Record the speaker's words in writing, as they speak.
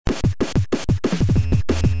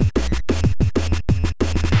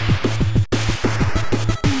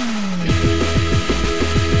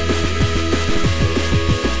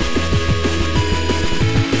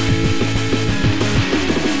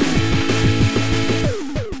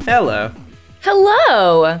Hello,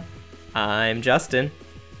 Hello! I'm Justin,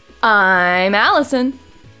 I'm Allison.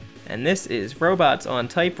 and this is Robots on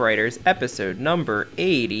Typewriters, episode number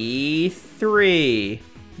 83.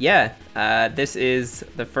 Yeah, this is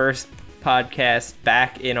the first podcast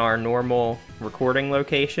back in our normal recording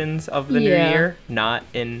locations of the new year. Not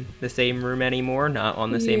in the same room anymore, not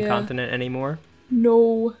on the same continent anymore.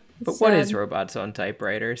 No. But what is Robots on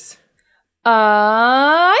Typewriters?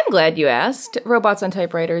 I'm glad you asked. Robots on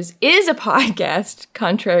Typewriters is a podcast,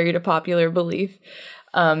 contrary to popular belief.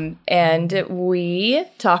 And we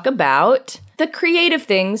talk about the creative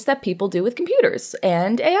things that people do with computers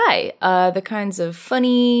and AI. The kinds of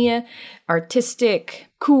funny, artistic,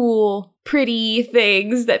 cool, pretty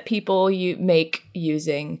things that people make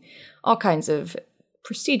using all kinds of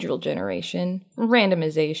procedural generation,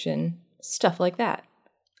 randomization, stuff like that.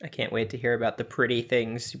 I can't wait to hear about the pretty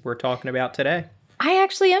things we're talking about today. I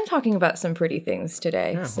actually am talking about some pretty things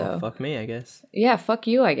today. Oh, so well, fuck me, I guess. Yeah, fuck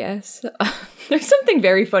you, I guess. There's something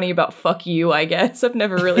very funny about fuck you, I guess. I've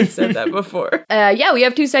never really said that before. Yeah, we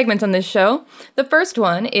have two segments on this show. The first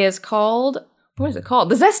one is called, what is it called?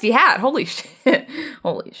 The Zesty Hat. Holy shit.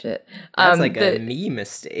 Holy shit. That's like a me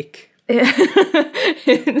mistake.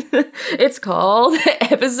 It's called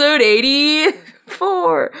episode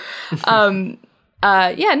 84.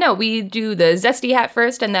 We do the Zesty Hat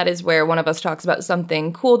first, and that is where one of us talks about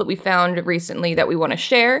something cool that we found recently that we want to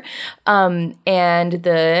share. And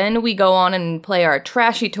then we go on and play our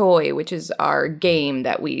Trashy Toy, which is our game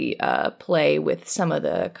that we play with some of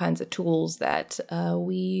the kinds of tools that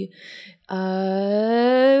we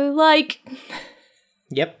like.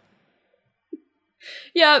 Yep.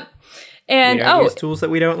 Yep. And we don't use tools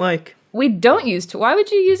that we don't like. We don't use tools. Why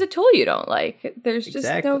would you use a tool you don't like? There's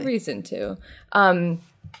just no reason to. And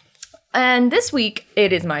this week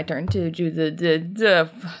it is my turn to do the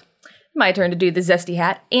Zesty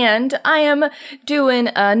Hat, and I am doing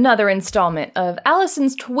another installment of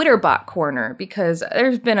Allison's Twitter bot corner because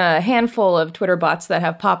there's been a handful of Twitter bots that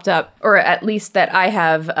have popped up, or at least that I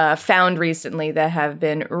have found recently that have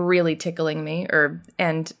been really tickling me,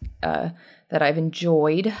 that I've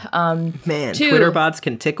enjoyed. Man, Twitter bots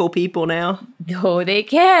can tickle people now? Oh, they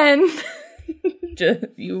can.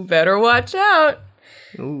 You better watch out.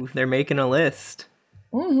 Ooh, they're making a list.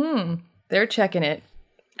 Mm-hmm. They're checking it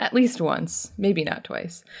at least once, maybe not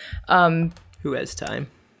twice. Who has time?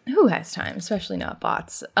 Who has time, especially not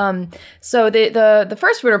bots. So the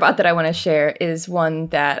first Twitter bot that I want to share is one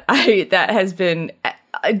that has been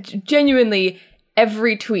genuinely.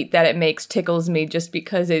 Every tweet that it makes tickles me just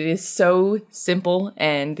because it is so simple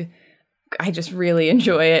and I just really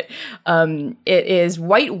enjoy it. It is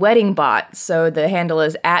White Wedding Bot, so the handle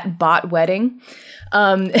is @BotWedding.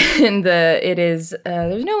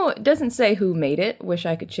 It doesn't say who made it. Wish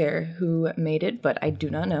I could share who made it, but I do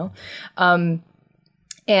not know. And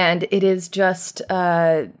it is just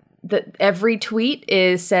every tweet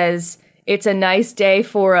says, "It's a nice day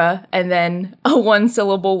for and then a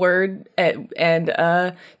 1-syllable word and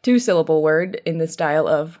a 2-syllable word in the style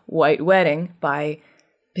of White Wedding by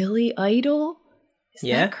Billy Idol. Is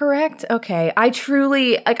that correct? Okay. I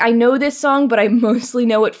truly, I know this song, but I mostly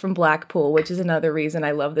know it from Blackpool, which is another reason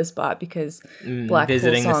I love this bot because Blackpool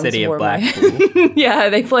visiting songs the city were of Blackpool. Yeah,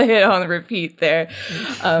 they play it on repeat there.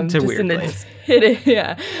 It's a weird place.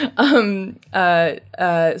 Yeah.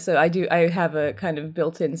 So I have a kind of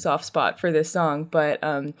built-in soft spot for this song, but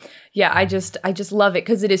I just love it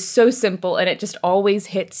because it is so simple and it just always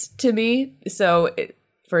hits to me. So,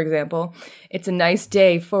 for example, it's a nice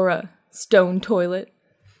day for a stone toilet.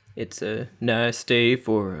 It's a nice day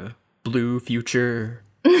for a blue future.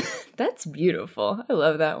 That's beautiful. I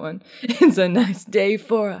love that one. It's a nice day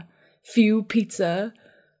for a few pizza.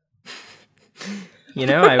 You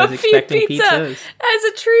know, I was expecting pizzas as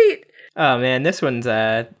a treat. Oh man, this one's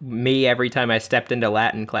me every time I stepped into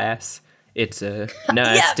Latin class. It's a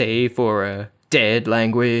nice day for a dead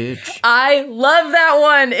language. I love that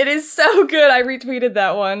one. It is so good. I retweeted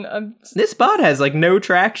that one. This bot has like no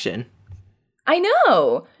traction. I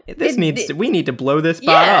know. We need to blow this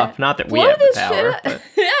bot up. Not that we have the power. But.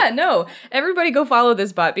 Yeah, no. Everybody go follow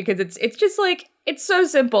this bot because it's just like it's so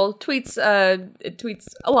simple. It tweets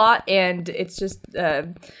a lot and it's just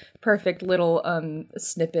perfect little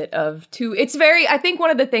snippet of two. It's very, I think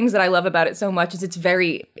one of the things that I love about it so much is it's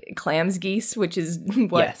very Clams Geese, which is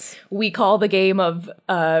what we call the game of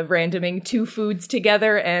randoming two foods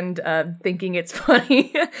together and thinking it's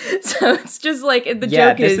funny. So it's just like the joke is...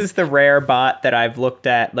 Yeah, this is the rare bot that I've looked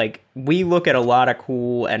at like we look at a lot of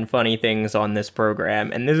cool and funny things on this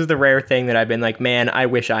program, and this is the rare thing that I've been like, man, I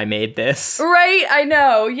wish I made this. Right, I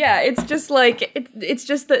know. Yeah, it's just like it's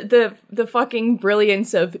just the fucking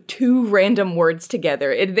brilliance of two random words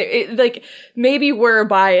together. It like maybe we're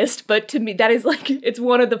biased, but to me that is like it's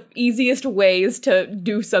one of the easiest ways to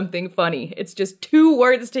do something funny. It's just two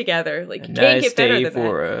words together. Like you can't get better than that.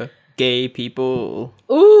 For gay people.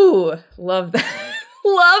 Ooh, love that.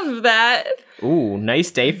 Love that. Ooh, nice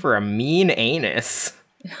day for a mean anus.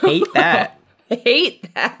 Hate that.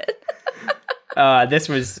 Hate that. This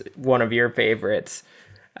was one of your favorites.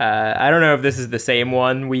 I don't know if this is the same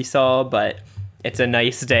one we saw, but it's a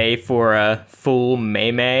nice day for a full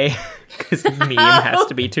meme, because meme has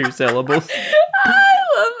to be 2 syllables. I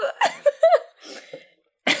love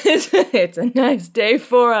that. It's a nice day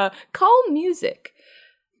for a calm music.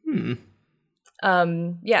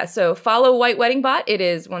 Yeah, so follow White Wedding Bot. It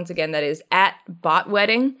is, once again, that is at Bot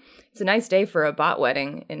Wedding. It's a nice day for a bot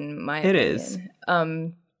wedding, in my opinion. It is.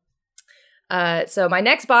 So my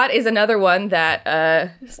next bot is another one that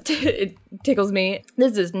it tickles me.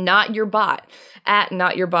 This is Not Your Bot, at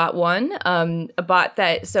Not Your Bot 1. A bot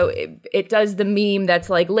that, so it does the meme that's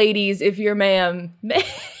like, ladies, if your ma'am...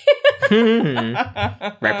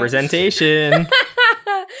 Representation.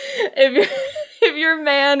 If your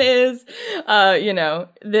man is,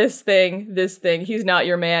 this thing, he's not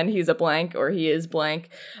your man, he's a blank, or he is blank.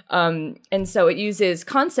 And so it uses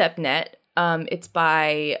ConceptNet. It's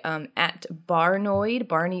by at Barnoid,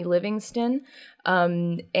 Barney Livingston.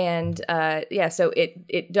 So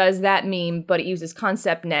it does that meme, but it uses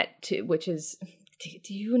ConceptNet, which is...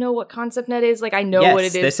 Do you know what ConceptNet is? Like, I know what it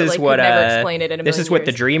is, this but is like, what, could never explain it in a this million is what years.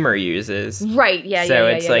 the Dreamer uses. Right, yeah. So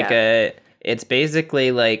it's it's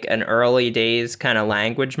basically like an early days kind of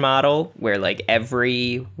language model where like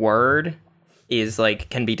every word is like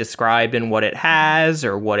can be described in what it has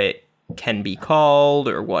or what it can be called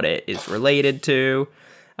or what it is related to.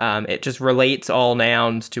 It just relates all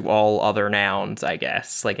nouns to all other nouns, I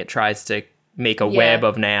guess. Like it tries to make a web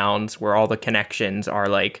of nouns where all the connections are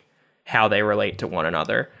like how they relate to one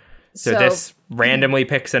another. So this randomly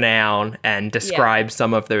picks a noun and describes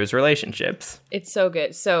some of those relationships. It's so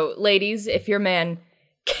good. So, ladies, if your man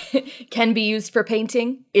can be used for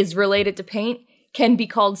painting, is related to paint, can be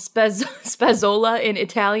called spazzola in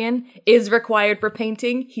Italian, is required for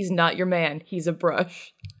painting, he's not your man. He's a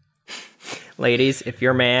brush. Ladies, if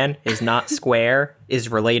your man is not square, is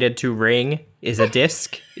related to ring, is a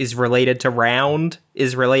disc, is related to round,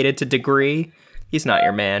 is related to degree, he's not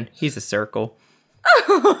your man. He's a circle.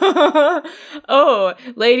 Oh,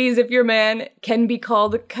 ladies, if your man can be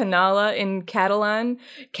called canala in Catalan,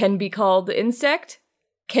 can be called insect,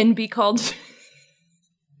 can be called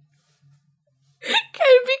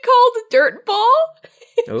dirt ball,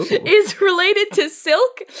 is related to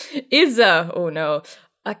silk, is a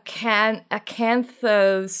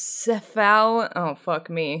acanthocephal, oh fuck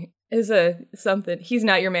me, is a something, he's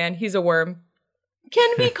not your man, he's a worm,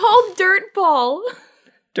 can be called dirt ball.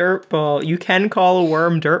 Dirt ball. You can call a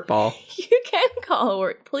worm dirt ball. You can call a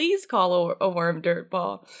worm. Please call a worm dirt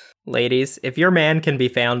ball. Ladies, if your man can be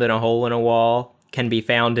found in a hole in a wall, can be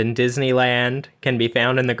found in Disneyland, can be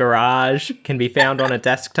found in the garage, can be found on a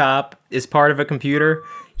desktop, is part of a computer,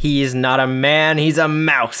 he is not a man, he's a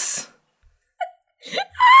mouse. That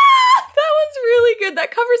was really good.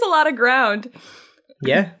 That covers a lot of ground.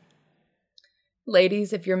 Yeah.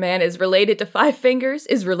 Ladies, if your man is related to 5 fingers,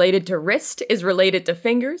 is related to wrist, is related to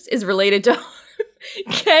fingers, is related to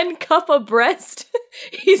can cup a breast,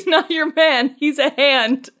 he's not your man, he's a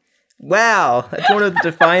hand. Wow, that's one of the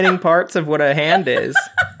defining parts of what a hand is.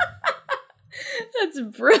 That's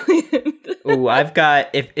brilliant. Ooh, I've got,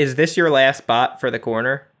 is this your last bot for the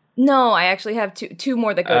corner? No, I actually have two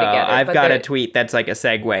more that go together. I've got a tweet that's like a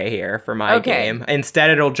segue here for my game. Instead,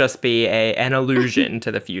 it'll just be an allusion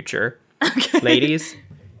to the future. Okay. Ladies,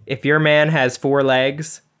 if your man has 4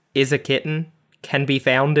 legs, is a kitten, can be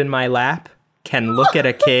found in my lap, can look at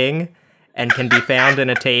a king, and can be found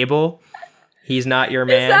in a table, he's not your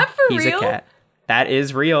man. Is that for he's real? A cat. That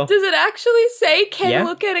is real. Does it actually say can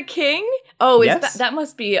look at a king? Oh, yes. That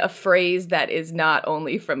must be a phrase that is not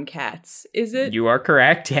only from cats, is it? You are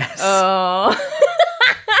correct, yes. Oh.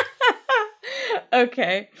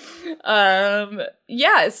 Okay.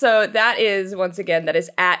 So that is, once again, that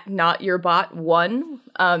is at Not Your Bot 1.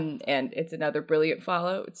 And it's another brilliant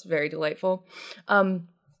follow. It's very delightful. And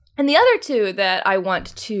the other two that I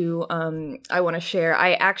want to share,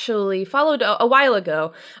 I actually followed a while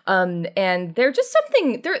ago. And they're just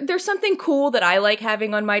something, there's something cool that I like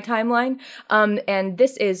having on my timeline. And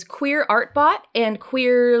this is Queer Art Bot and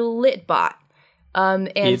Queer Lit Bot.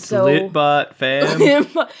 And it's so Litbot, fam.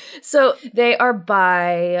 so they're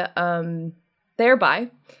by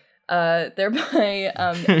at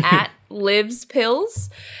Lives Pills,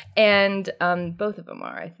 and both of them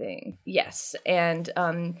are, I think. Yes, and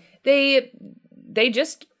they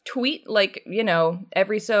just tweet, like, you know,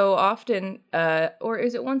 every so often, or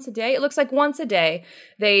is it once a day? It looks like once a day.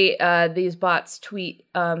 They these bots tweet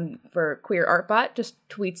for Queer Art Bot, just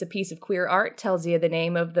tweets a piece of queer art, tells you the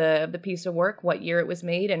name of the piece of work, what year it was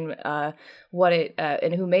made, and what it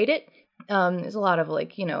and who made it. There's a lot of,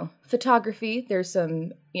 like, you know, photography. There's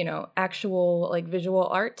some, you know, actual, like, visual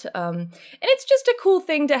art. And it's just a cool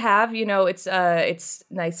thing to have, you know. It's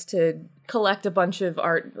nice to collect a bunch of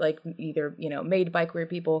art, like, either, you know, made by queer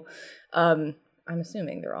people. I'm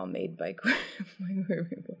assuming they're all made by queer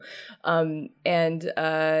people. And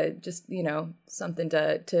just, you know, something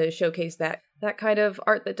to showcase that kind of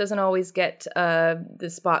art that doesn't always get the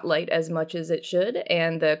spotlight as much as it should.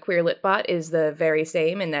 And the Queer Lit Bot is the very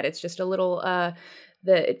same, in that it's just a little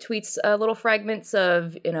it tweets little fragments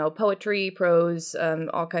of, you know, poetry, prose,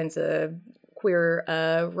 all kinds of queer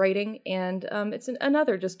writing, and it's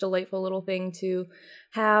another just delightful little thing to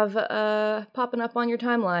have popping up on your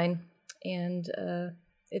timeline. And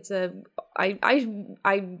it's I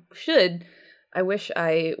wish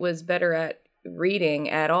I was better at reading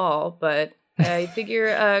at all, but I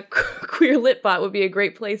figure Queer Lit Bot would be a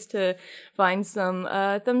great place to find some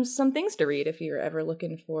things to read if you're ever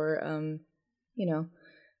looking for you know,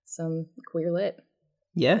 some queer lit.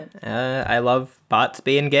 Yeah, I love bots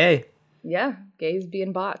being gay. Yeah, gays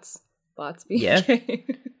being bots. Bots being gay.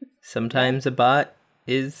 Sometimes a bot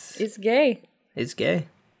is gay. Is gay.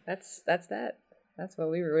 That's that. That's what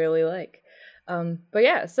we really like. But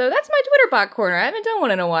yeah, so that's my Twitter bot corner. I haven't done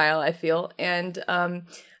one in a while, I feel. And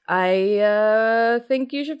I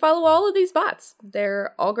think you should follow all of these bots.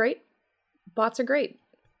 They're all great. Bots are great.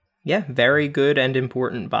 Yeah, very good and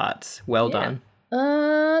important bots. Well done.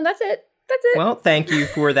 That's it. Well, thank you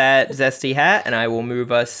for that zesty hat, and I will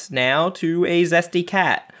move us now to a zesty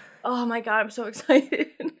cat. Oh my god, I'm so excited.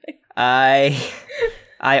 I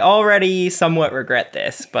already somewhat regret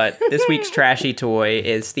this, but this week's trashy toy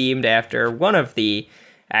is themed after one of the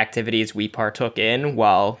activities we partook in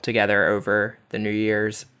while together over the New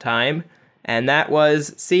Year's time, and that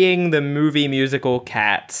was seeing the movie musical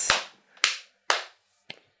Cats.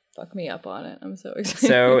 Fuck me up on it. I'm so excited.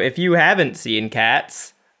 So if you haven't seen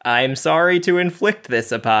Cats, I'm sorry to inflict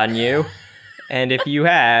this upon you. And if you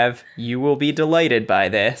have, you will be delighted by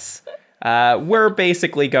this. We're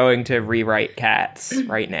basically going to rewrite Cats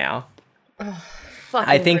right now. Oh,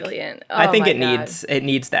 fucking brilliant. I think it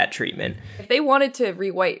needs that treatment. If they wanted to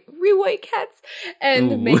rewrite Cats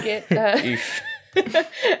and make it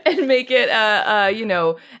and make it you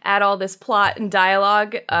know, add all this plot and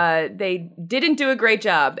dialogue, they didn't do a great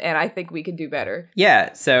job, and I think we can do better.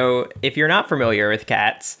 Yeah, so if you're not familiar with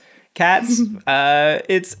Cats,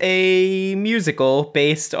 it's a musical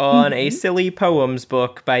based on a silly poems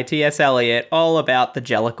book by T.S. Eliot, all about the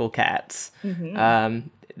Jellicle Cats. Mm-hmm.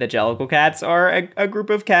 The Jellicle Cats are a group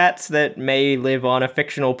of cats that may live on a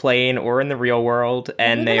fictional plane or in the real world,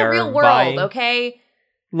 and they are real world, okay?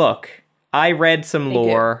 Look, I read some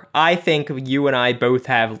lore. I think you and I both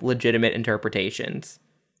have legitimate interpretations.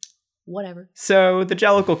 Whatever. So the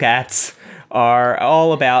Jellicle Cats are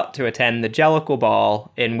all about to attend the Jellicle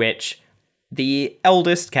Ball, in which the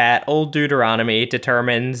eldest cat, Old Deuteronomy,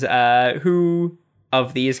 determines who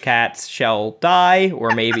of these cats shall die,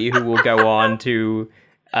 or maybe who will go on to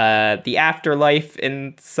the afterlife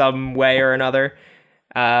in some way or another.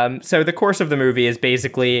 So the course of the movie is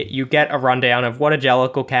basically you get a rundown of what a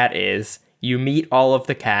Jellicle cat is, you meet all of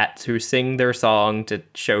the cats who sing their song to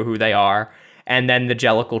show who they are, and then the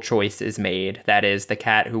Jellicle choice is made. That is, the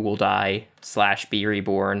cat who will die / be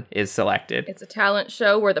reborn is selected. It's a talent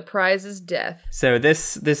show where the prize is death. So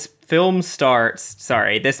this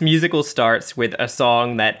musical starts with a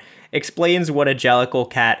song that explains what a Jellicle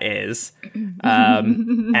cat is.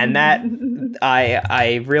 And that,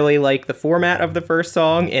 I really like the format of the first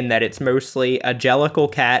song in that it's mostly a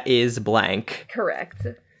Jellicle cat is blank. Correct.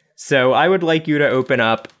 So I would like you to open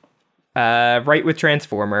up Write with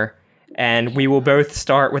Transformer, and we will both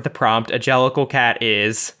start with the prompt, a Jellicle cat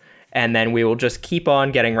is, and then we will just keep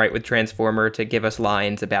on getting Write with Transformer to give us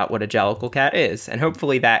lines about what a Jellicle cat is. And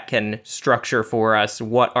hopefully that can structure for us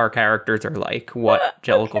what our characters are like, what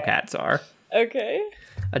Jellicle cats are. Okay.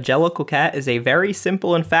 A Jellicle cat is a very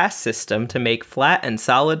simple and fast system to make flat and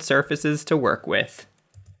solid surfaces to work with.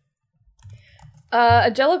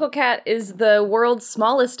 A jellicle cat is the world's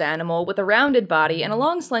smallest animal with a rounded body and a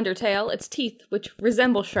long, slender tail. Its teeth, which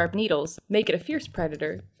resemble sharp needles, make it a fierce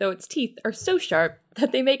predator, though its teeth are so sharp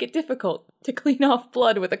that they make it difficult to clean off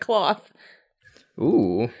blood with a cloth.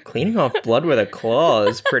 Ooh, cleaning off blood with a claw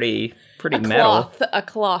is pretty metal. A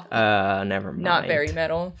cloth. Never mind. Not very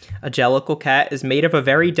metal. A jellicle cat is made of a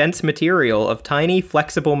very dense material of tiny,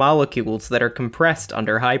 flexible molecules that are compressed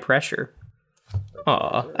under high pressure.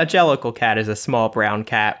 Aw, a jellicle cat is a small brown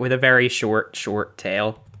cat with a very short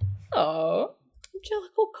tail. Oh,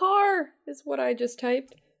 jellicle car is what I just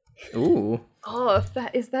typed. Ooh. Oh,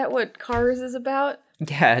 is that what Cars is about?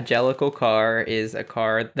 Yeah, Jellicle Car is a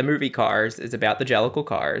car. The movie Cars is about the Jellicle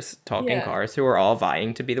Cars, talking cars who are all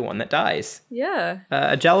vying to be the one that dies. Yeah.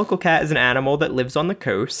 A Jellicle cat is an animal that lives on the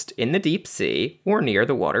coast, in the deep sea, or near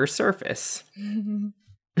the water's surface.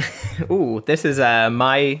 Ooh, this is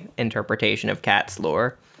my interpretation of cat's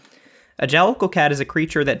lore. A Jellicle cat is a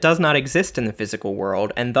creature that does not exist in the physical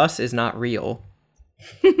world, and thus is not real.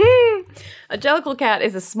 A jellicle cat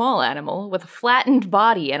is a small animal with a flattened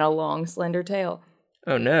body and a long, slender tail.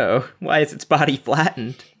 Oh no, why is its body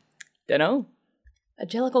flattened? Dunno. A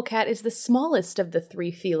jellicle cat is the smallest of the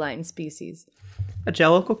 3 feline species. A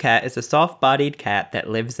Jellicle cat is a soft-bodied cat that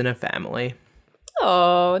lives in a family.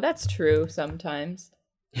 Oh, that's true sometimes.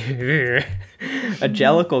 A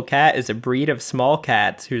Jellicle cat is a breed of small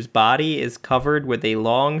cats whose body is covered with a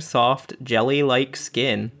long, soft, jelly-like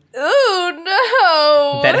skin. Oh,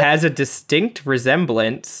 no! That has a distinct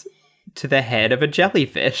resemblance to the head of a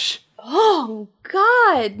jellyfish. Oh,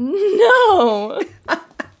 God, no!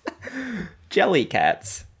 Jelly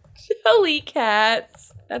cats. Jelly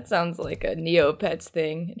cats. That sounds like a Neopets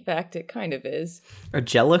thing. In fact, it kind of is. A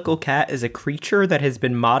Jellicle cat is a creature that has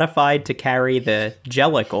been modified to carry the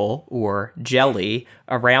jellicle, or jelly,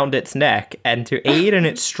 around its neck and to aid in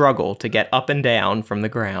its struggle to get up and down from the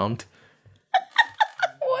ground.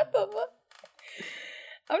 What the fuck?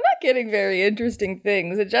 I'm not getting very interesting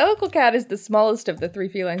things. A jellicle cat is the smallest of the 3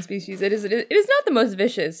 feline species. It is not the most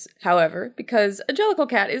vicious, however, because a jellicle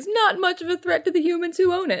cat is not much of a threat to the humans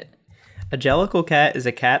who own it. A Jellicle cat is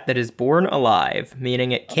a cat that is born alive,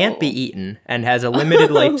 meaning it can't be eaten, and has a limited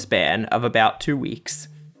lifespan of about 2 weeks.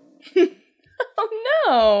 Oh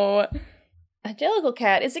no! A jellicle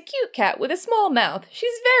cat is a cute cat with a small mouth.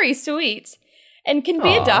 She's very sweet and can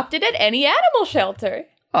be adopted at any animal shelter.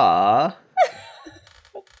 Aww.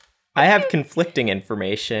 I have conflicting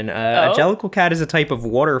information. A Jellicle cat is a type of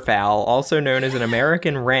waterfowl, also known as an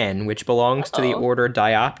American wren, which belongs to the order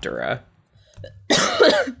Dioptera.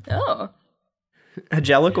 Oh. A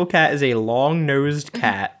Jellicle cat is a long-nosed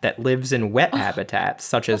cat that lives in wet habitats,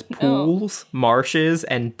 such as pools, marshes,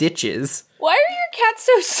 and ditches. Why are your cats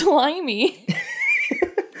so slimy?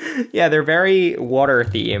 Yeah, they're very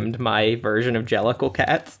water-themed, my version of Jellicle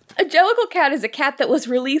cats. A jellicle cat is a cat that was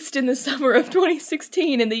released in the summer of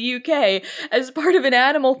 2016 in the UK as part of an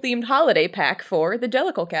animal-themed holiday pack for the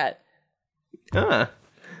jellicle cat. A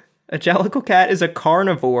Jellicle cat is a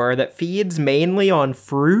carnivore that feeds mainly on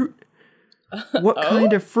fruit. What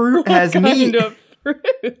kind of fruit has meat? What kind of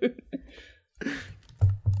fruit?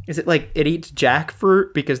 Is it like it eats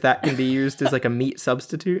jackfruit because that can be used as like a meat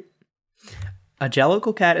substitute? A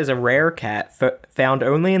Jellicle cat is a rare cat found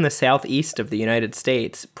only in the southeast of the United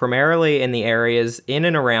States, primarily in the areas in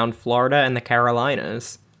and around Florida and the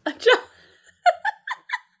Carolinas. A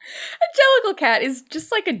jellicle cat is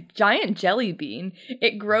just like a giant jelly bean.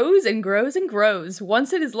 It grows and grows and grows.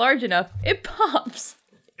 Once it is large enough, it pops.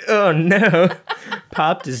 Oh no.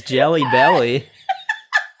 Popped his jelly belly.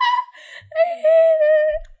 I hate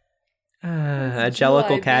it. A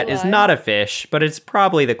Jellicle cat is not a fish, but it's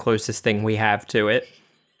probably the closest thing we have to it.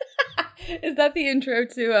 Is that the intro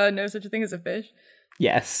to No Such a Thing as a Fish?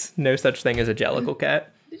 Yes, no such thing as a Jellicle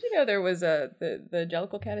cat. Did you know there was the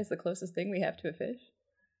jellicle cat is the closest thing we have to a fish?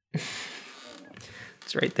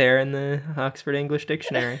 It's right there in the Oxford English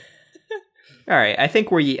Dictionary. All right, I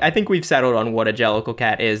think we've settled on what a Jellicle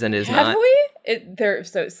cat is and is not. Have we? They're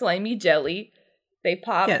so slimy jelly. They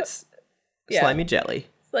pop. Yes. Yeah. Slimy jelly.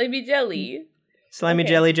 Slimy jelly. Slimy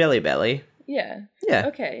Okay. jelly belly. Yeah. Yeah.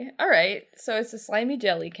 Okay. All right. So it's a slimy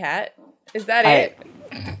jelly cat. Is that it?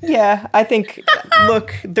 Yeah, I think,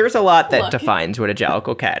 look, there's a lot that defines what a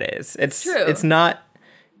Jellicle cat is. It's true. It's not,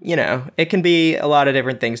 it can be a lot of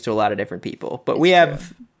different things to a lot of different people. But we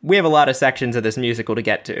have a lot of sections of this musical to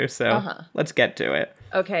get to, so let's get to it.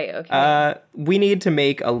 Okay. We need to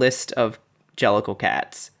make a list of Jellicle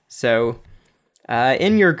cats. So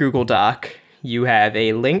in your Google Doc, you have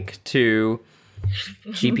a link to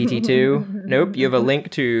GPT-2. Nope, you have a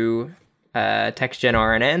link to TextGen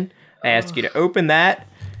RNN. I ask you to open that.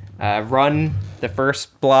 run the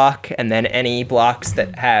first block and then any blocks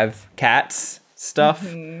that have cats stuff,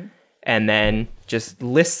 and then just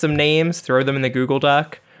list some names, throw them in the Google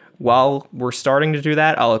Doc. While we're starting to do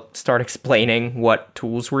that, I'll start explaining what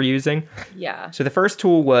tools we're using. Yeah. So the first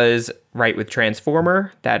tool was Write with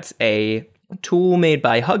Transformer. That's a tool made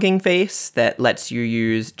by Hugging Face that lets you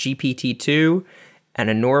use GPT-2, an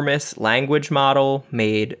enormous language model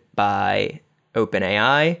made by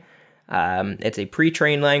OpenAI. It's a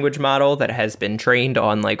pre-trained language model that has been trained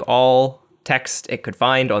on like all text it could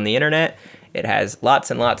find on the internet. It has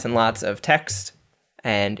lots and lots and lots of text,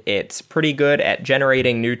 and it's pretty good at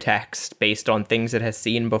generating new text based on things it has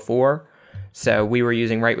seen before. So we were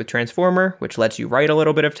using Write with Transformer, which lets you write a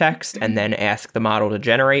little bit of text and then ask the model to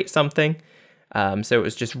generate something. So it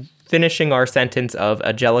was just finishing our sentence of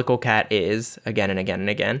 "a jellicle cat is" again and again and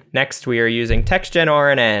again. Next, we are using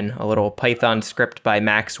TextGenRNN, a little Python script by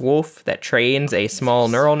Max Wolf that trains a small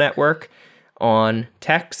neural network on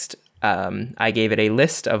text. I gave it a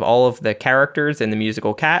list of all of the characters in the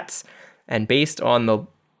musical Cats, and based on the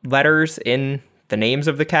letters in the names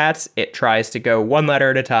of the cats, it tries to go one letter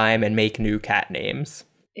at a time and make new cat names.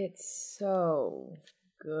 It's so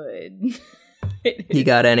good. You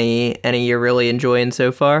got any you're really enjoying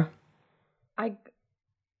so far? Give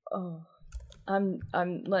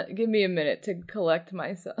me a minute to collect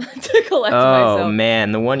myself. Oh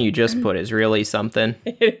man, the one you just put is really something.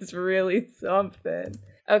 It is really something.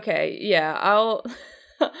 Okay, yeah,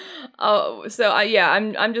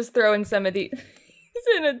 I'm just throwing some of these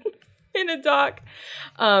in a doc.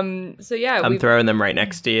 So yeah, I'm throwing them right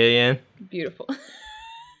next to you, yeah. Beautiful.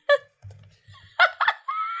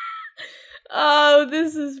 Oh,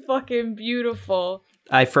 this is fucking beautiful.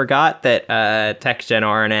 I forgot that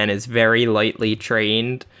TextGenRNN is very lightly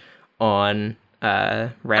trained on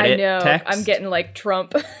Reddit I know. text. I'm getting like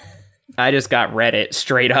Trump. I just got Reddit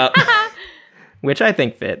straight up, which I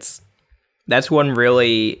think fits. That's one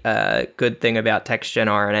really good thing about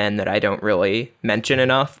TextGenRNN that I don't really mention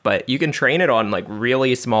enough, but you can train it on like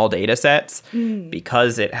really small data sets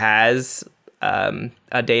because it has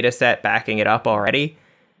a data set backing it up already.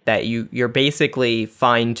 That you're basically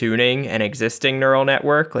fine-tuning an existing neural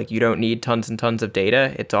network. Like, you don't need tons and tons of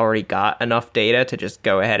data. It's already got enough data to just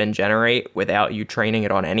go ahead and generate without you training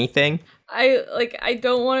it on anything. I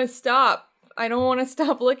don't want to stop. I don't want to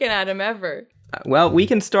stop looking at them ever. Well, we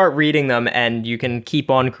can start reading them, and you can keep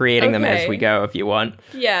on creating them as we go if you want.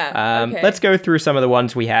 Yeah, okay. Let's go through some of the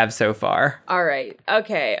ones we have so far. All right.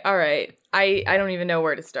 Okay, all right. I don't even know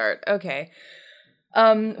where to start. Okay.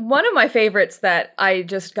 One of my favorites that I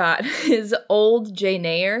just got is Old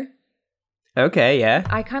Janayer. Okay, yeah.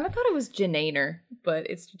 I kind of thought it was Janayer, but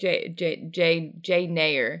it's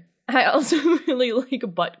Janayer. I also really like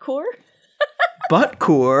Buttcore.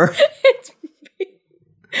 Buttcore? It's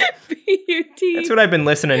B-U-T. That's what I've been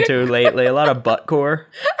listening to lately, a lot of Buttcore.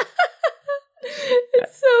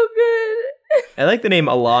 It's so good. I like the name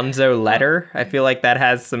Alonzo Letter. I feel like that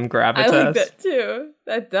has some gravitas. I like that too.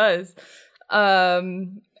 That does.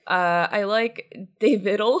 I like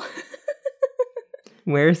Davidle.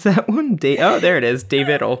 Where's that one? Oh, there it is.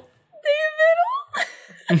 Davidle.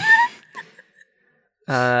 Davidle.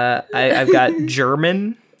 I've got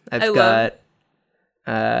German. I've got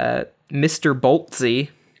Mr. Boltsy.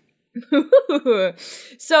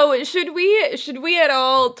 So should we at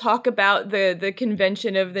all talk about the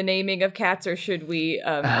convention of the naming of cats, or should we?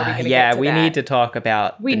 Are we gonna get to we that? need to talk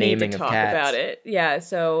about the naming of cats. We need to talk about it. Yeah.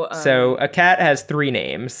 So a cat has 3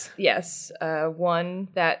 names. Yes. One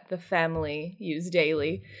that the family use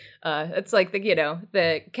daily. It's like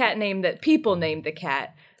the cat name that people named the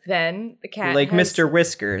cat. Then the cat like has, Mr.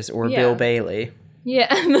 Whiskers or Bill Bailey.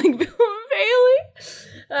 Yeah, like Bill Bailey.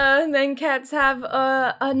 And then cats have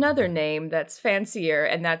another name that's fancier,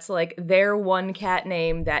 and that's like their one cat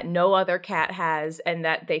name that no other cat has, and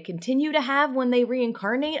that they continue to have when they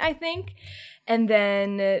reincarnate, I think. And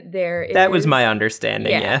then there is... That was my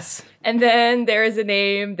understanding, yes. And then there is a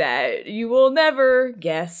name that you will never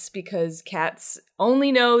guess, because cats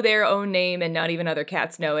only know their own name, and not even other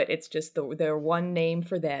cats know it. It's just their one name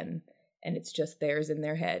for them. And it's just theirs in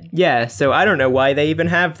their head. Yeah, so I don't know why they even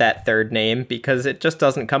have that third name, because it just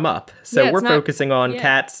doesn't come up. So we're focusing on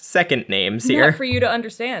cats' second names here. Not for you to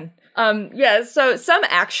understand. So some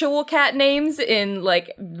actual cat names in,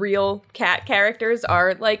 like, real cat characters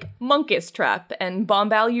are, like, Munkus Trap and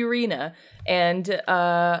Bombal Urina and,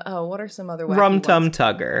 what are some other wacky Rum Tum ones?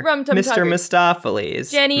 Tugger. Rum Tum Mr. Tugger.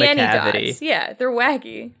 Mistopheles. Jenny McCavity. Anydots. Yeah, they're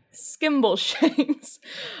wacky. Skimble Shanks.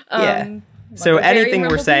 So anything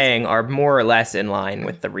we're saying are more or less in line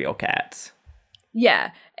with the real cats.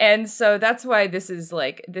 Yeah, and so that's why this is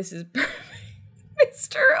perfect.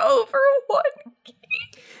 Mr. Over One Key.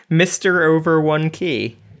 Mr. Over One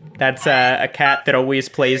Key. That's a cat that always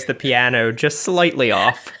plays the piano just slightly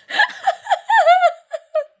off.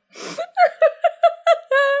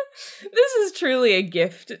 This is truly a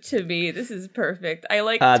gift to me. This is perfect. I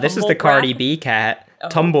like this is the Cardi B cat. Oh.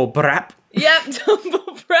 Tumble Brap. Yep,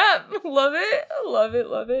 Tumble Brap. Love it. Love it.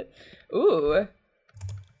 Love it. Ooh.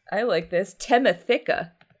 I like this.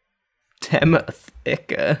 Temathica.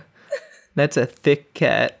 Temathica. That's a thick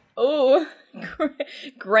cat. Oh,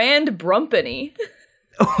 Grand Brumpany.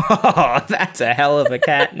 Oh, that's a hell of a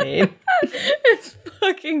cat name. It's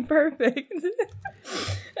fucking perfect.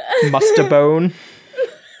 Mustabone.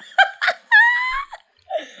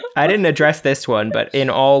 I didn't address this one, but in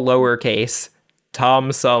all lowercase,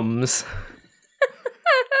 Tom Sums.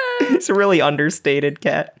 It's a really understated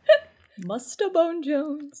cat. Mustabone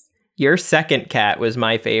Jones. Your second cat was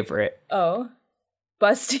my favorite. Oh.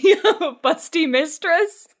 Busty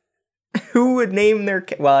Mistress? Who would name their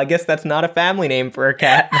cat? Well, I guess that's not a family name for a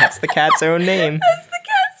cat. That's the cat's own name. That's the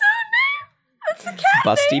cat's own name. That's the cat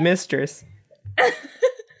Busty name. Mistress.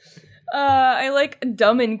 I like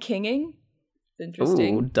Dumb and Kinging. It's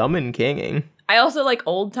interesting. Ooh, Dumb and Kinging. I also like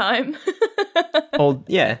Old Time.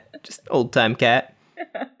 Just old time cat.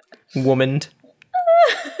 Womaned.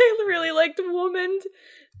 I really liked Womaned.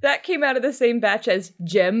 That came out of the same batch as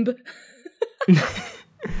Gemb.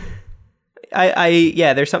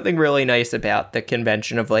 There's something really nice about the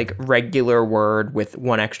convention of like regular word with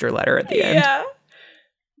one extra letter at the end.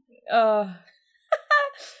 Yeah.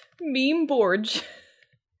 Meme Borge.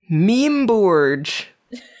 Meme Borge.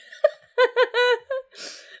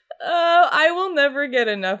 I will never get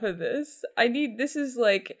enough of this. This is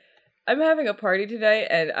like, I'm having a party today,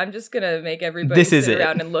 and I'm just gonna make everybody sit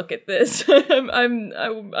around and look at this.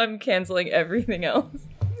 I'm canceling everything else.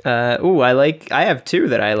 I have two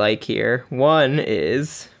that I like here. One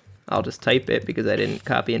is, I'll just type it because I didn't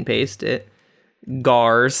copy and paste it.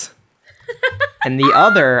 Gars. And the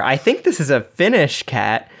other, I think this is a Finnish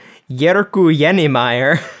cat. Jerku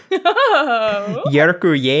Jenimeyer. Oh.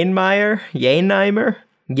 Jerku Jenimeyer? Jenimer?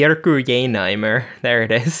 Jerku Jenimer. There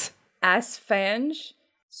it is. Asfange.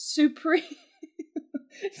 Supreme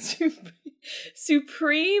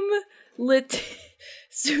Latinge?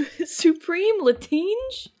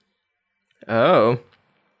 Oh.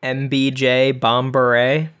 MBJ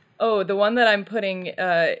Bombare. Oh, the one that I'm putting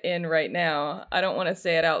in right now. I don't want to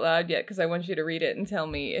say it out loud yet because I want you to read it and tell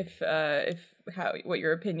me what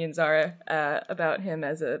your opinions are about him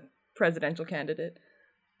as a presidential candidate.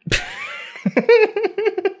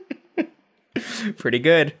 Pretty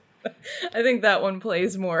good. I think that one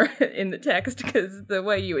plays more in the text because the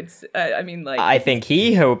way you would, I think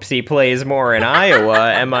he hopes he plays more in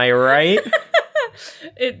Iowa. Am I right?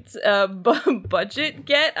 It's budget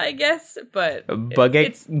get, I guess, but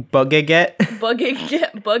Buggit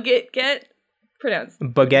get pronounced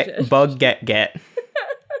Bug get.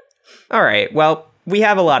 All right. Well, we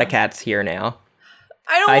have a lot of cats here now.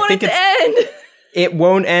 I don't want it to end. It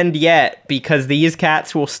won't end yet because these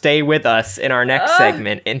cats will stay with us in our next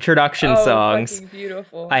segment, Introduction Songs. Fucking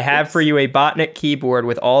beautiful. I have for you a Botnik keyboard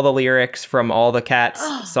with all the lyrics from all the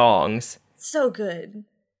cats' songs. So good.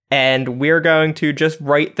 And we're going to just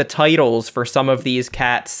write the titles for some of these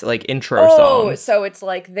cats, like intro songs. Oh, so it's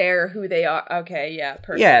like they're who they are. Okay, yeah,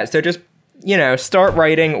 perfect. Yeah, so just, start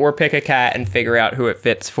writing or pick a cat and figure out who it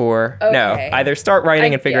fits for. Okay. No, either start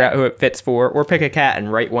writing and figure out who it fits for, or pick a cat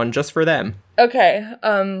and write one just for them. Okay,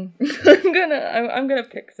 I'm gonna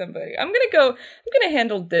pick somebody. I'm gonna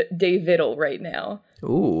handle Davidle right now.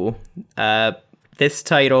 Ooh, this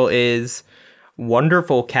title is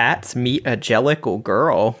Wonderful Cats Meet a Jellicle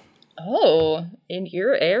Girl. Oh, in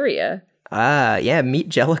your area. Yeah, Meet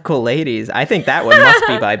Jellicle Ladies. I think that one must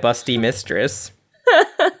be by Busty Mistress.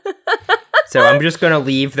 So I'm just gonna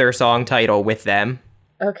leave their song title with them.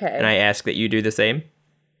 Okay. And I ask that you do the same.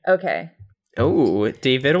 Okay. Oh,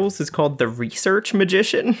 Davidles is called the Research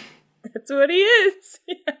Magician. That's what he is.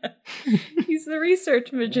 Yeah. He's the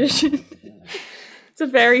research magician. It's a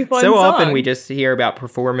very fun song. So often we just hear about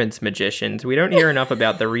performance magicians. We don't hear enough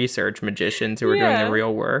about the research magicians who are doing the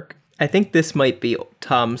real work. I think this might be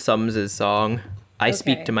Tom Sums' song. I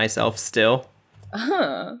Speak to Myself Still.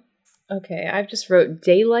 Okay, I've just wrote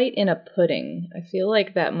Daylight in a Pudding. I feel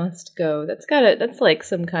like that must go. That's like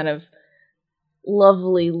some kind of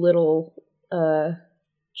lovely little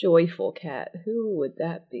joyful cat. Who would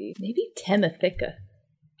that be? Maybe Temathica.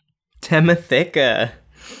 Temathica.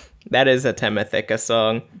 That is a Temathica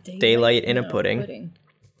song. Daylight in a Pudding.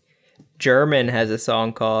 German has a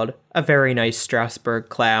song called A Very Nice Strasbourg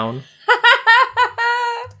Clown.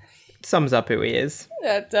 Sums up who he is.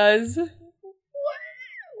 That does.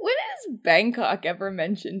 Bangkok ever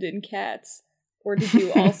mentioned in Cats? Or did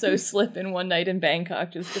you also slip in One Night in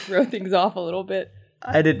Bangkok just to throw things off a little bit?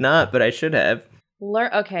 I did not, but I should have.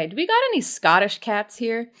 Okay, do we got any Scottish cats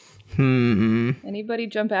here? Anybody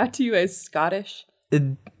jump out to you as Scottish?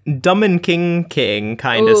 Dumb and King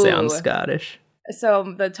kind of sounds Scottish.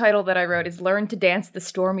 So the title that I wrote is Learn to Dance the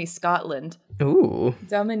Stormy Scotland. Ooh.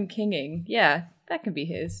 Dumb and Kinging. Yeah, that can be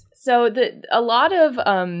his. So a lot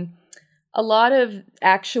of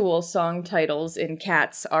actual song titles in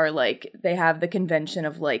Cats are like, they have the convention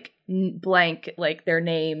of like blank, like their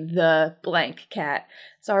name, the blank cat.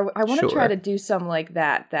 So I want to try to do some like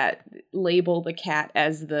that label the cat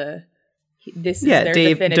as this is their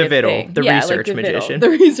Dave definitive DeVittle, thing. the research magician. The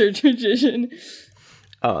research magician.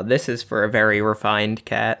 Oh, this is for a very refined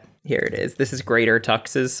cat. Here it is. This is Greater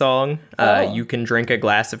Tux's song. You Can Drink a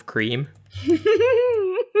Glass of Cream.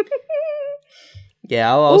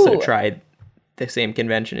 Yeah, I'll also try the same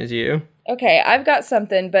convention as you. Okay, I've got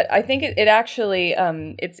something, but I think it actually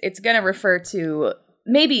it's gonna refer to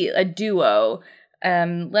maybe a duo.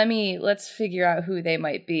 Let's figure out who they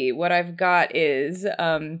might be. What I've got is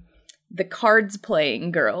the Cards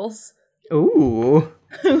Playing Girls. Ooh.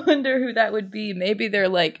 I wonder who that would be. Maybe they're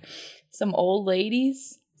like some old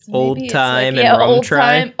ladies. So old time like, and rum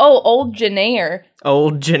try. Old Janair.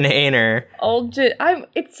 Old Janainer.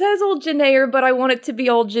 It says Old Janair, but I want it to be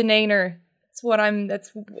Old Janainer.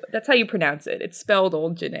 That's how you pronounce it. It's spelled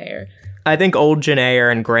Old Janair. I think Old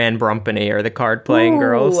Janair and Grand Brumpany are the card playing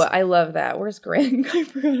girls. I love that. Where's Grand? I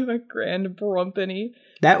forgot about Grand Brumpany.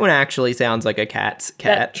 That one actually sounds like a cat's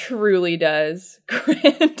cat. That truly does.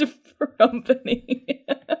 Grand Brumpany.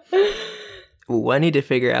 Ooh, I need to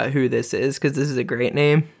figure out who this is because this is a great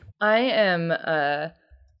name. I am,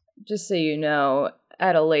 just so you know,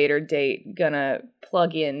 at a later date, gonna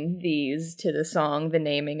plug in these to the song The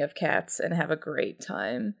Naming of Cats and have a great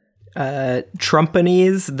time.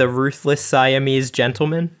 Trumpanies, the Ruthless Siamese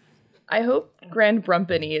Gentleman. I hope Grand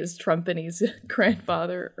Brumpany is Trumpany's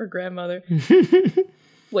grandfather or grandmother.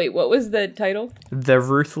 Wait, what was the title? The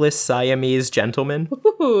Ruthless Siamese Gentleman.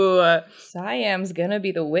 Ooh, Siam's gonna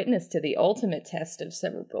be the witness to the ultimate test of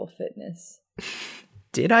cerebral fitness.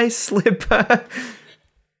 Did I slip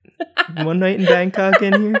One Night in Bangkok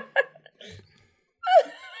in here?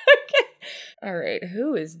 Okay. All right,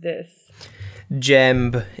 who is this?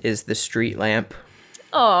 Jemb is the street lamp.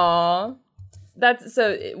 Aww. That's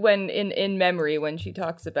so when in memory when she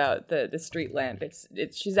talks about the street lamp, it's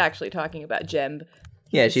she's actually talking about Jemb.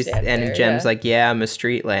 Yeah, Jemb's like, yeah, I'm a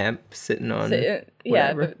street lamp sitting on. Yeah,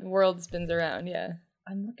 the world spins around. Yeah,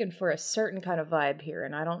 I'm looking for a certain kind of vibe here,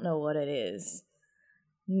 and I don't know what it is.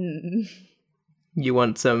 You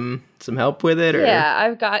want some help with it? Or? Yeah,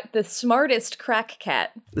 I've got the smartest crack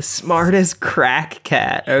cat. The smartest crack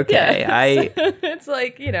cat. Okay, yeah, it's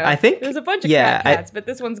like, you know, I think there's a bunch of crack cats, but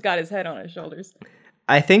this one's got his head on his shoulders.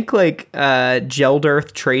 I think like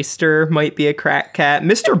Gelderth Traster might be a crack cat.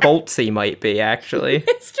 Mr. Boltsy might be actually.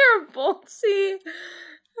 Mr. Boltsy.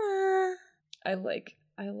 I like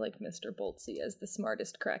Mr. Boltsy as the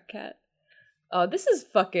smartest crack cat. Oh, this is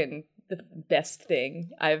fucking the best thing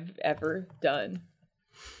I've ever done.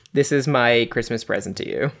 This is my Christmas present to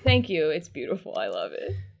you. Thank you. It's beautiful. I love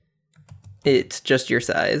it. It's just your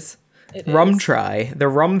size. It Rum is. Try, the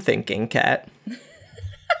rum thinking cat.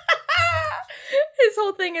 His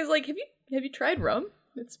whole thing is like, have you tried rum?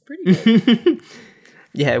 It's pretty good.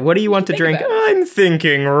 Yeah, what do you want to drink? I'm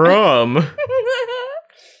thinking rum.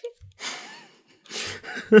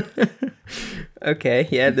 Okay,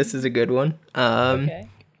 yeah, this is a good one. Okay.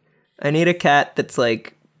 I need a cat that's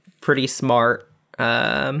like pretty smart,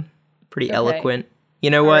 pretty eloquent.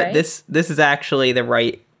 You know what? Right. This is actually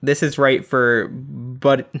this is right for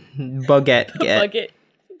Baguette Get.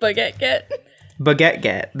 Baguette Get. Baguette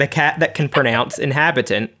Get, the cat that can pronounce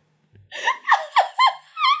inhabitant.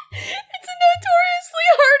 It's a notoriously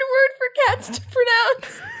hard word for cats to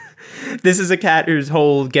pronounce. This is a cat whose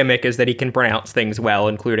whole gimmick is that he can pronounce things well,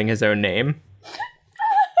 including his own name. That's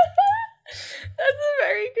a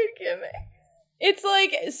very good gimmick. It's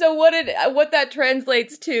like, so what that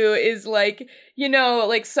translates to is like, you know,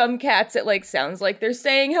 like some cats, it like sounds like they're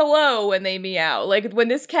saying hello when they meow. Like when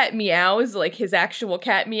this cat meows, like his actual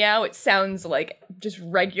cat meow, it sounds like just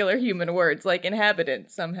regular human words, like inhabitant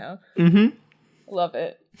somehow. Mm-hmm. Love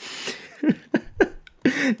it.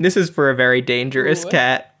 This is for a very dangerous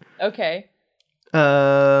cat. Okay.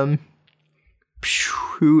 Who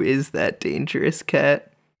is that dangerous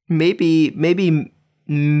cat? Maybe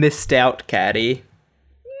Missed Out Catty.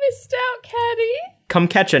 Missed Out Catty? Come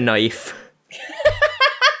catch a knife.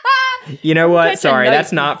 You know what? Sorry,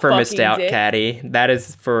 that's not for Missed Out Catty. That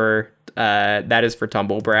is for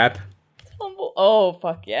Tumblebrap. Oh,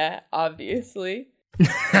 fuck yeah, obviously.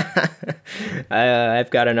 I've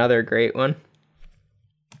got another great one.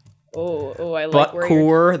 Oh, I like But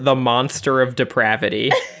Core, the monster of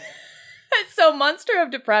depravity. So, monster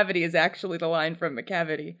of depravity is actually the line from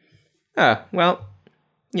Macavity. Oh, well,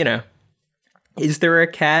 you know. Is there a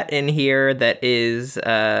cat in here that is,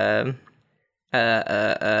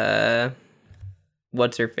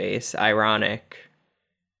 what's her face? Ironic.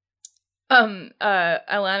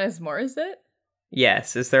 Alanis Morissette?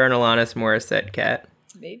 Yes, is there an Alanis Morissette cat?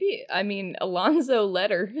 Maybe. I mean, Alonzo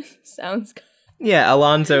Letter sounds good. Yeah,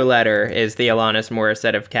 Alonzo Letter is the Alanis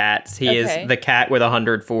Morissette of cats. He Okay. is the cat with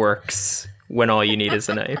 100 forks when all you need is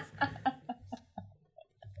a knife.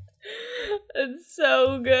 It's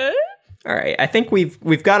so good. All right, I think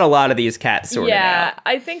we've got a lot of these cats sorted out. Yeah,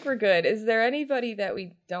 I think we're good. Is there anybody that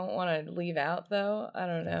we don't want to leave out, though? I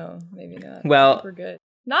don't know. Maybe not. Well- I think we're good.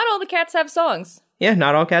 Not all the cats have songs. Yeah,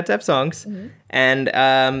 not all cats have songs. Mm-hmm.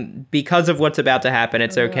 And because of what's about to happen,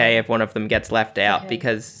 it's okay if one of them gets left out,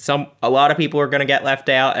 because a lot of people are going to get left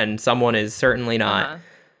out and someone is certainly not. Uh-huh.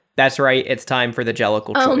 That's right, it's time for the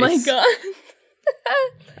Jellicle choice. Oh my god.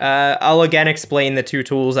 I'll again explain the two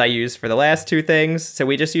tools I used for the last two things. So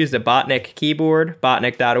we just used a Botnik keyboard.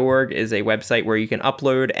 Botnik.org is a website where you can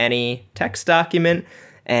upload any text document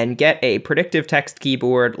and get a predictive text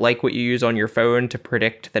keyboard like what you use on your phone to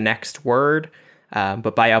predict the next word.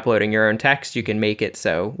 But by uploading your own text, you can make it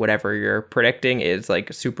so whatever you're predicting is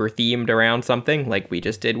like super themed around something, like we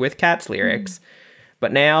just did with Cats lyrics.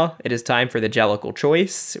 But now it is time for the Jellicle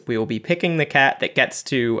choice. We will be picking the cat that gets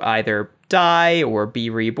to either die or be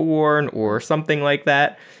reborn or something like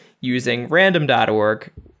that using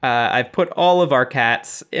random.org. I've put all of our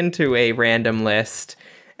cats into a random list,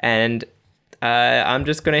 and I'm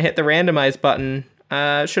just going to hit the randomize button.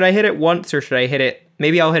 Should I hit it once or should I hit it?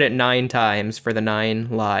 Maybe I'll hit it 9 times for the 9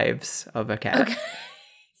 lives of a cat. Okay.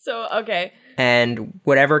 So, okay. And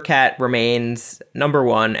whatever cat remains number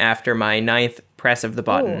 1 after my 9th press of the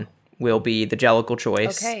button will be the Jellicle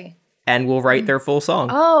choice. Okay. And we'll write their full song.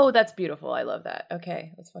 Oh, that's beautiful. I love that.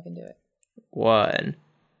 Okay, let's fucking do it. 1,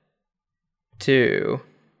 2,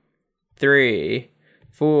 3,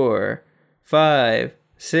 4, 5,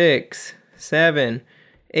 6, 7,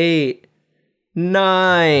 8,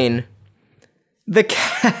 9. The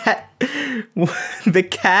cat, the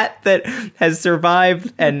cat that has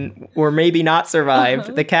survived or maybe not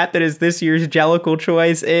survived, the cat that is this year's Jellicle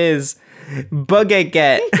choice is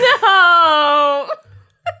Bugaget. No!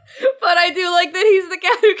 But I do like that he's the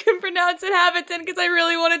cat who can pronounce Inhabitant because I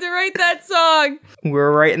really wanted to write that song.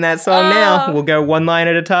 We're writing that song now. We'll go one line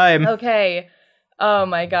at a time. Okay. Oh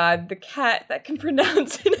my god, the cat that can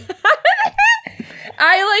pronounce Inhabitant.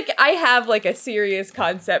 I have like a serious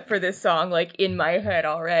concept for this song like in my head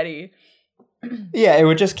already. Yeah, it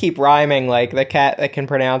would just keep rhyming, like the cat that can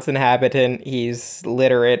pronounce inhabitant, he's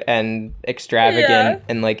literate and extravagant,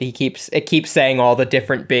 and like it keeps saying all the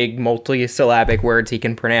different big multi-syllabic words he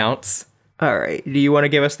can pronounce. All right, do you want to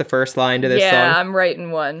give us the first line to this song? Yeah, I'm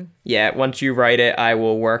writing one. Yeah, once you write it, I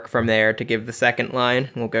will work from there to give the second line.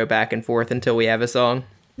 We'll go back and forth until we have a song.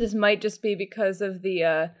 This might just be because of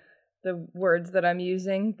the words that I'm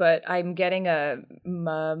using, but I'm getting a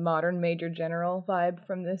modern Major General vibe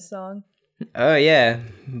from this song. Oh yeah,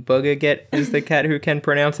 Bugaget is the cat who can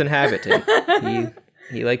pronounce inhabitant.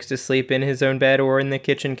 He likes to sleep in his own bed or in the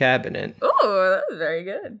kitchen cabinet. Oh, that was very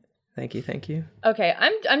good. Thank you. Okay,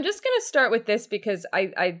 I'm just gonna start with this because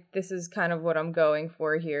I this is kind of what I'm going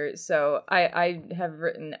for here. So I have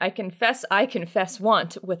written I confess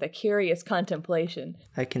want with a curious contemplation.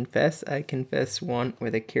 I confess want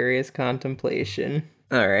with a curious contemplation.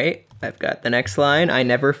 All right, I've got the next line. I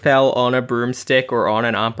never fell on a broomstick or on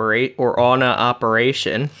a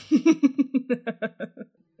operation.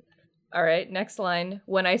 All right, next line.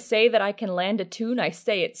 When I say that I can land a tune, I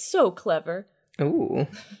say it's so clever. Ooh.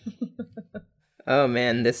 Oh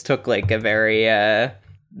man, this took like a very 90s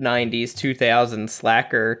 2000s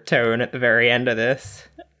slacker tone at the very end of this.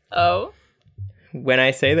 Oh. When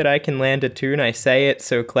I say that I can land a tune, I say it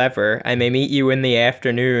so clever. I may meet you in the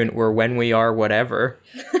afternoon or when we are whatever.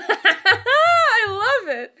 I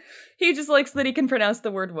love it. He just likes that he can pronounce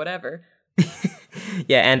the word whatever.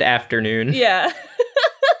 Yeah, and afternoon. Yeah.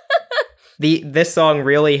 This song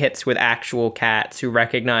really hits with actual cats who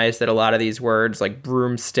recognize that a lot of these words like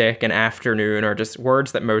broomstick and afternoon are just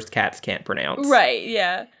words that most cats can't pronounce. Right,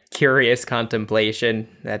 yeah. Curious contemplation.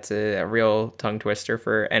 That's a real tongue twister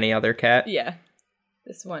for any other cat. Yeah.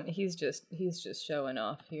 This one, he's just showing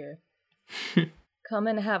off here. Come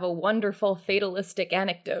and have a wonderful fatalistic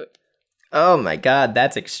anecdote. Oh my god,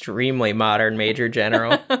 that's extremely modern, Major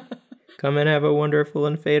General. Come and have a wonderful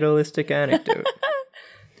and fatalistic anecdote.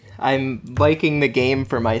 I'm liking the game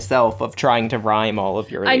for myself of trying to rhyme all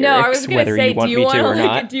of your lyrics, I know, I was going to say, do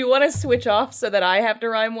you want to switch off so that I have to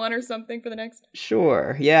rhyme one or something for the next?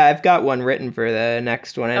 Sure. Yeah, I've got one written for the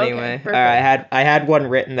next one anyway. Okay, I had one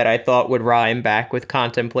written that I thought would rhyme back with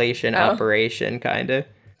contemplation, operation, kind of.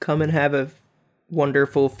 Come and have a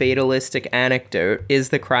wonderful fatalistic anecdote. Is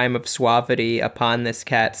the crime of suavity upon this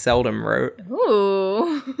cat seldom wrote.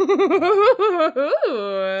 Ooh.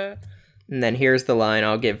 And then here's the line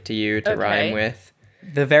I'll give to you to rhyme with.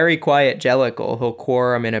 The very quiet jellicle, he'll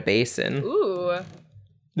quorum in a basin. Ooh.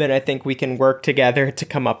 Then I think we can work together to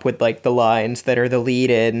come up with, like, the lines that are the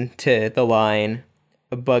lead-in to the line,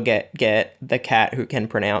 Buggette get, the cat who can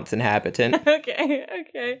pronounce inhabitant.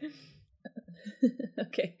 Okay.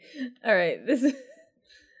 Okay. All right. This is...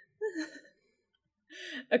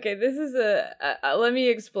 Okay, this is let me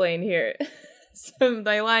explain here. So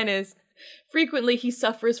my line is, frequently he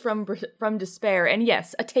suffers from despair, and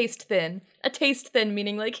yes, a taste thin. A taste thin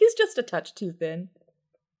meaning, like, he's just a touch too thin.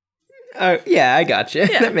 Oh, yeah, I gotcha.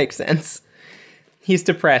 Yeah. That makes sense. He's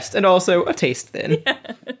depressed, and also a taste thin.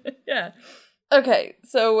 Yeah. Okay,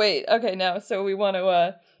 so wait. Okay, now, so we want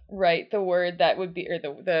to write the word that would be, or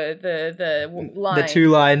the line. The two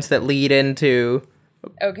lines that lead into...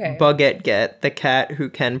 Okay. Buggette get, the cat who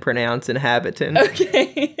can pronounce inhabitant.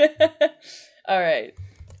 Okay. All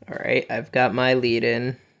right, I've got my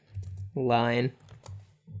lead-in line.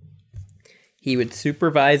 He would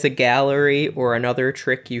supervise a gallery or another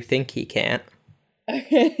trick you think he can't.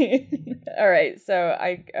 Okay. All right, so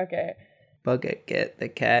okay. Buggette get, the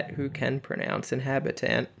cat who can pronounce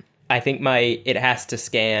inhabitant. I think my it has to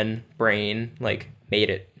scan brain, like, made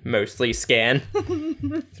it mostly scan.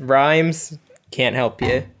 Rhymes, can't help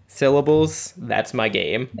you. Syllables, that's my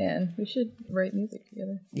game. Man, we should write music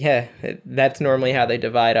together. Yeah, that's normally how they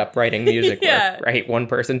divide up writing music work, right? One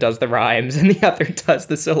person does the rhymes and the other does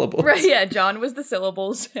the syllables. Right, yeah, John was the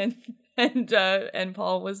syllables and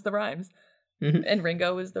Paul was the rhymes. Mm-hmm. And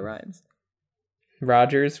Ringo was the rhymes.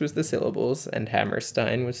 Rogers was the syllables and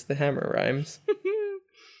Hammerstein was the hammer rhymes.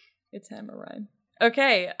 It's hammer rhyme.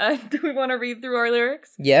 Okay, do we want to read through our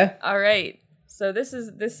lyrics? Yeah. All right. So this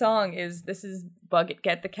song is Buggette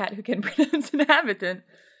get, the cat who can pronounce inhabitant.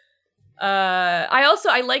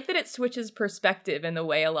 I like that it switches perspective in the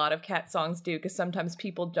way a lot of cat songs do, because sometimes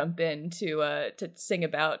people jump in to sing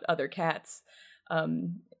about other cats.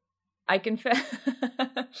 I confess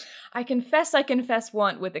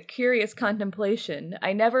want with a curious contemplation.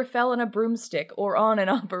 I never fell on a broomstick or on an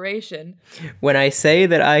operation. When I say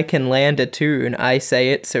that I can land a tune, I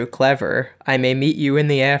say it so clever. I may meet you in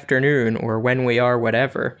the afternoon or when we are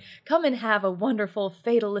whatever. Come and have a wonderful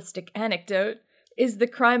fatalistic anecdote. Is the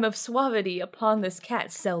crime of suavity upon this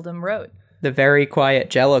cat seldom wrote. The very quiet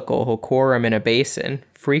jellicle will quorum in a basin.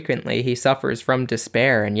 Frequently he suffers from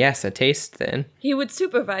despair, and yes, a taste thin. He would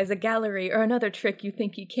supervise a gallery or another trick you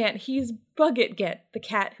think he can't. He's Buggette get, the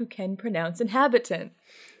cat who can pronounce inhabitant.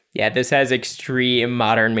 Yeah, this has extreme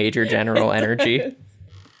modern Major General energy.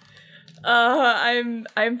 I'm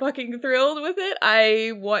fucking thrilled with it.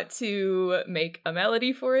 I want to make a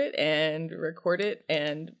melody for it and record it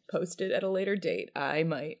and post it at a later date. I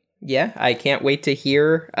might. Yeah, I can't wait to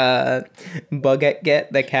hear Buggette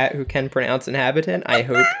get, the cat who can pronounce inhabitant. I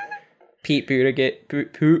hope Pete Buttigieg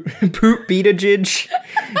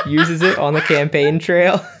uses it on the campaign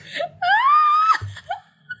trail.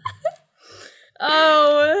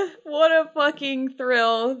 Oh, what a fucking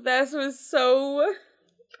thrill. This was so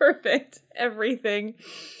perfect. Everything.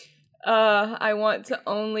 I want to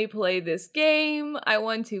only play this game. I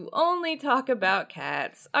want to only talk about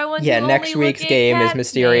cats. Next week's game is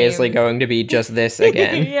mysteriously going to be just this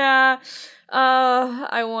again. Yeah.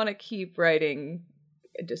 I want to keep writing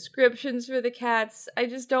descriptions for the cats. I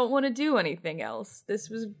just don't want to do anything else. This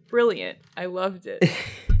was brilliant. I loved it.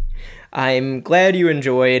 I'm glad you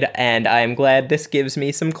enjoyed, and I'm glad this gives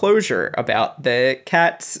me some closure about the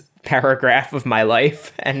cat's paragraph of my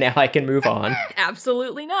life, and now I can move on.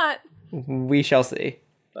 Absolutely not. We shall see.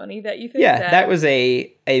 Funny that you think that. Yeah, that was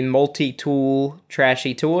a multi-tool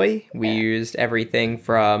trashy toy. We used everything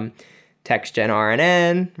from TextGen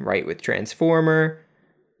RNN, Write with Transformer,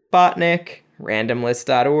 Botnik,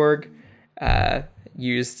 randomlist.org,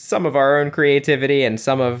 used some of our own creativity and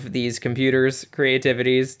some of these computers'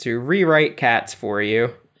 creativities to rewrite cats for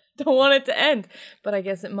you. Don't want it to end, but I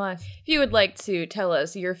guess it must. If you would like to tell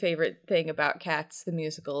us your favorite thing about Cats the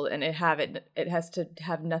musical, and it has to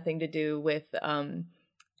have nothing to do with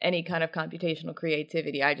any kind of computational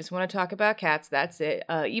creativity. I just want to talk about cats. That's it.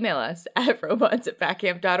 Email us at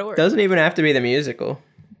robots@backcamp.org. Doesn't even have to be the musical.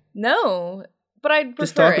 No, But I'd prefer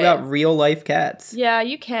Just talk about real life cats. Yeah,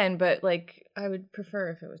 you can, but like I would prefer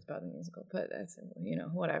if it was about the musical. But that's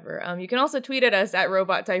whatever. You can also tweet at us at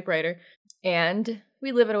Robot Typewriter, and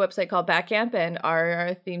we live at a website called Backcamp, and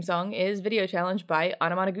our theme song is Video Challenge by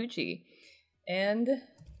Anamanaguchi. And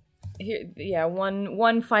here,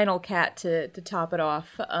 one final cat to top it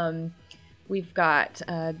off. We've got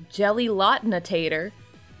Jelly Lotnatator.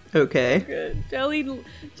 Okay. Jelly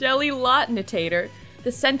Lotnatator,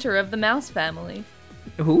 the center of the mouse family.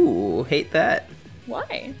 Ooh, hate that.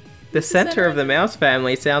 Why? The center of the mouse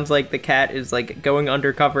family sounds like the cat is like going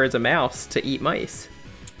undercover as a mouse to eat mice.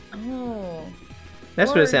 Oh. That's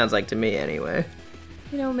what it sounds like to me anyway.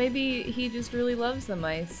 Maybe he just really loves the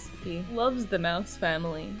mice. He loves the mouse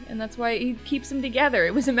family, and that's why he keeps them together.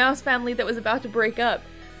 It was a mouse family that was about to break up,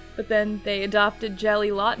 but then they adopted Jelly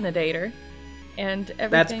Lotnatator, and everything...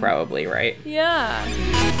 That's probably right. Yeah.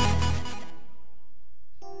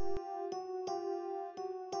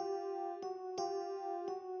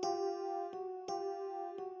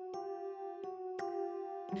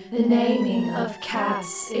 The naming of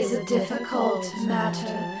cats is a difficult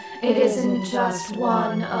matter. It isn't just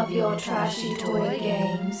one of your trashy toy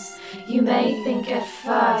games. You may think at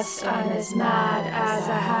first I'm as mad as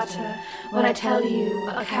a hatter when I tell you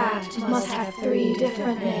a cat must have 3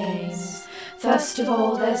 different names. First of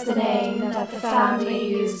all, there's the name that the family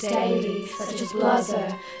use daily, such as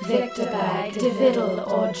Bluzzer, Victor Bag, Dividdle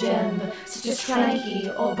or Jim, such as Tranky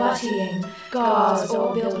or Buttying, Gauze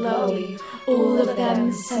or Bill Blowy, all of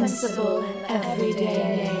them sensible,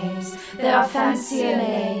 everyday names. There are fancier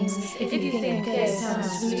names, if you think they sound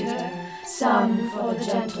sweeter. Some for the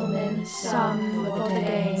gentlemen, some for the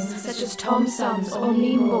dames, such as Tom Sums or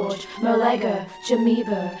Meanborge, Merlegger,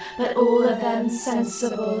 Jameber, but all of them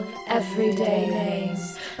sensible, everyday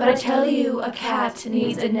names. But I tell you, a cat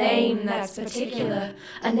needs a name that's particular,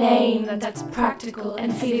 a name that's practical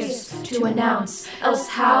and fierce to announce, else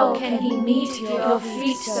how can he meet your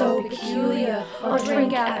feet so peculiar, or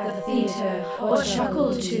drink at the theater, or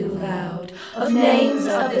chuckle too loud? Of names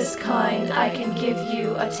of this kind I can give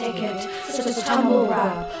you a ticket, such as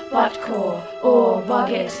Tumblerap, Buttcore, or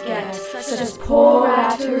Buggit Get, such as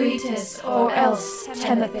Poratoritis, or else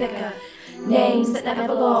Temathica. Names that never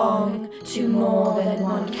belong to more than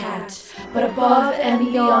one cat. But above and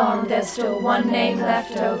beyond, there's still one name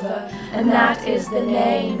left over, and that is the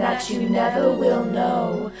name that you never will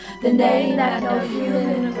know. The name that no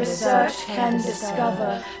human research can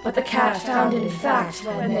discover, but the cat found in fact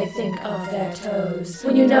when they think of their toes.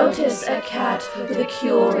 When you notice a cat with a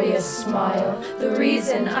curious smile, the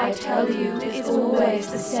reason I tell you is always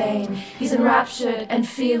the same. He's enraptured and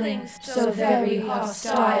feeling so very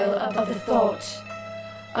hostile of the thought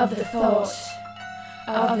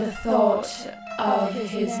of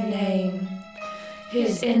his name,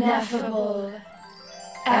 his ineffable,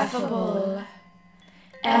 effable,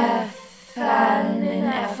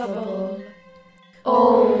 ineffable,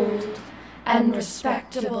 old and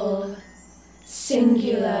respectable,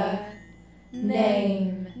 singular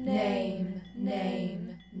name.